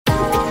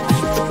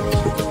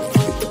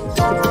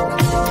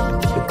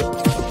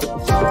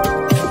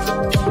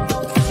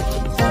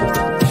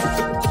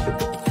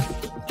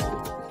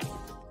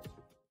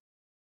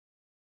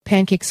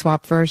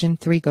PancakeSwap version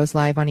 3 goes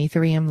live on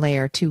Ethereum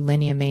Layer 2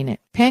 Linea Mainnet.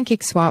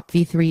 PancakeSwap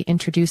v3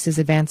 introduces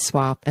advanced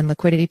swap and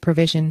liquidity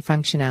provision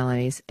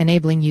functionalities,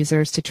 enabling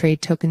users to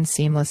trade tokens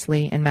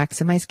seamlessly and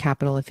maximize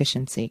capital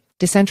efficiency.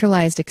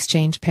 Decentralized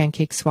exchange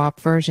PancakeSwap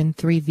version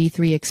 3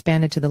 v3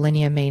 expanded to the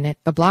Linea Mainnet,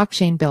 a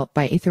blockchain built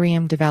by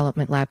Ethereum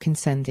development lab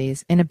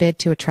Consensys, in a bid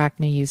to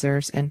attract new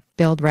users and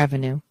build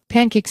revenue.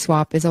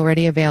 PancakeSwap is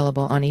already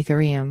available on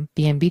Ethereum,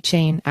 BNB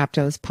Chain,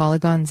 Aptos,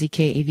 Polygon,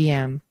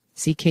 zkEVM,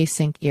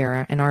 zkSync,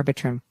 Era and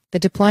Arbitrum. The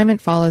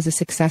deployment follows a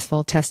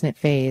successful testnet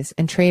phase,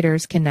 and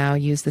traders can now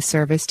use the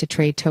service to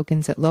trade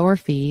tokens at lower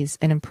fees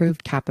and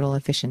improved capital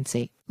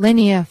efficiency.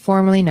 Linea,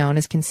 formerly known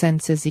as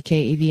Consensys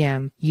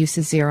zkEVM,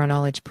 uses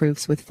zero-knowledge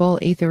proofs with full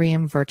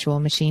Ethereum Virtual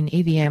Machine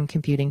EVM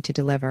computing to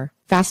deliver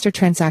faster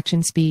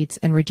transaction speeds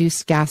and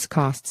reduced gas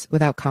costs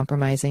without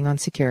compromising on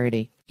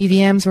security.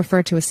 EVMs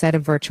refer to a set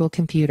of virtual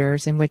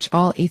computers in which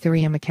all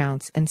Ethereum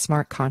accounts and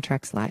smart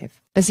contracts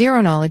live. A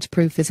zero-knowledge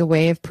proof is a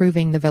way of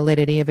proving the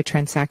validity of a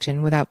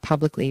transaction without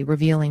publicly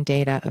revealing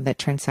data of that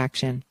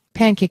transaction.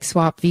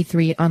 PancakeSwap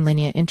v3 on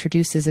Linea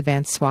introduces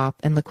advanced swap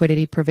and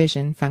liquidity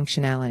provision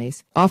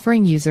functionalities,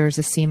 offering users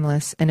a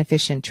seamless and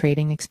efficient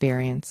trading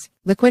experience.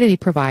 Liquidity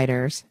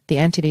providers, the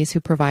entities who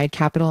provide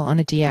capital on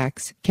a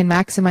DX, can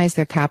maximize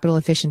their capital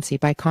efficiency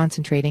by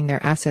concentrating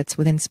their assets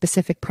within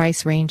specific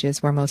price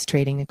ranges where most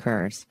trading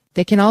occurs.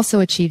 They can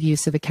also achieve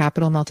use of a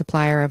capital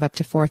multiplier of up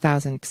to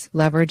 4,000x,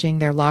 leveraging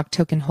their locked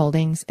token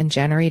holdings and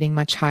generating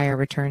much higher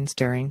returns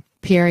during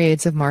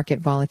periods of market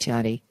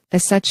volatility.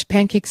 As such,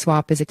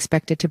 PancakeSwap is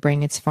expected to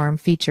bring its farm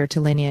feature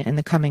to Linea in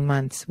the coming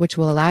months, which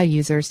will allow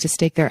users to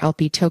stake their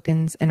LP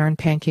tokens and earn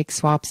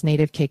PancakeSwap's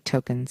native cake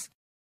tokens.